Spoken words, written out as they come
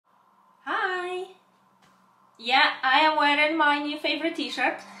Yeah, I am wearing my new favorite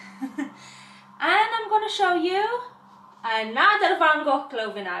t-shirt and I'm gonna show you another Van Gogh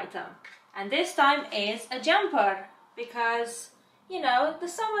clothing item, and this time is a jumper because, you know, the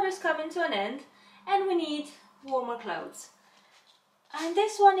summer is coming to an end and we need warmer clothes. And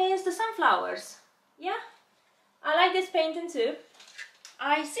this one is the sunflowers. Yeah, I like this painting too.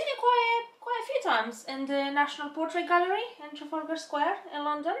 I've seen it quite a few times in the National Portrait Gallery in Trafalgar Square in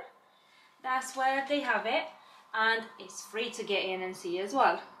London. That's where they have it, and it's free to get in and see as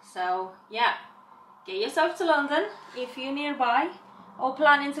well. So yeah, get yourself to London if you're nearby or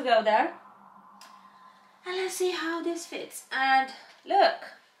planning to go there, and let's see how this fits. And look,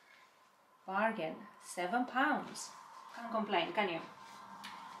 bargain, £7. Can't complain, can you?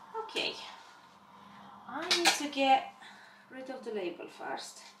 Okay, I need to get rid of the label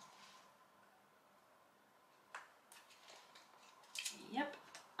first. Yep,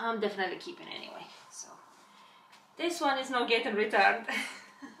 I'm definitely keeping it anyway, so this one is not getting returned.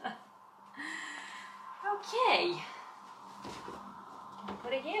 Okay,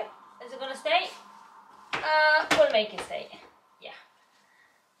 put it here. Is it gonna stay? We'll make it stay. Yeah.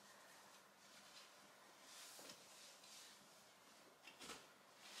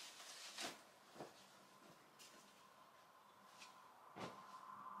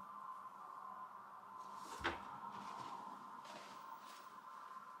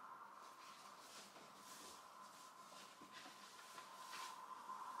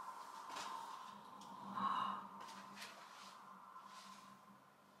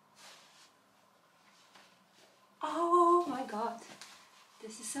 Oh my god,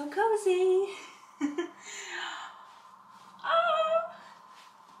 this is so cozy. Oh.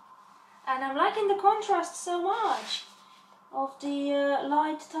 And I'm liking the contrast so much of the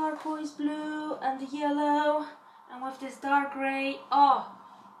light turquoise blue and the yellow, and with this dark grey. Oh,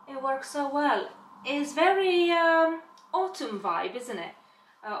 it works so well. It's very autumn vibe, isn't it?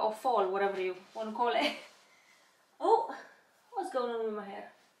 Or fall, whatever you want to call it. Oh, what's going on with my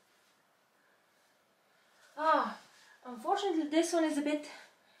hair? Ah, unfortunately this one is a bit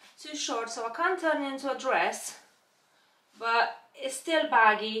too short, so I can't turn it into a dress, but it's still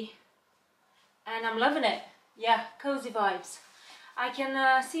baggy and I'm loving it. Yeah, cozy vibes. I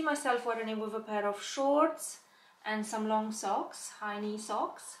can see myself wearing it with a pair of shorts and some long socks, high knee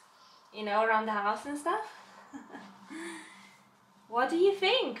socks, you know, around the house and stuff. What do you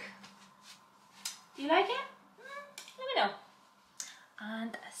think? Do you like it? Let me know.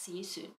 And see you soon.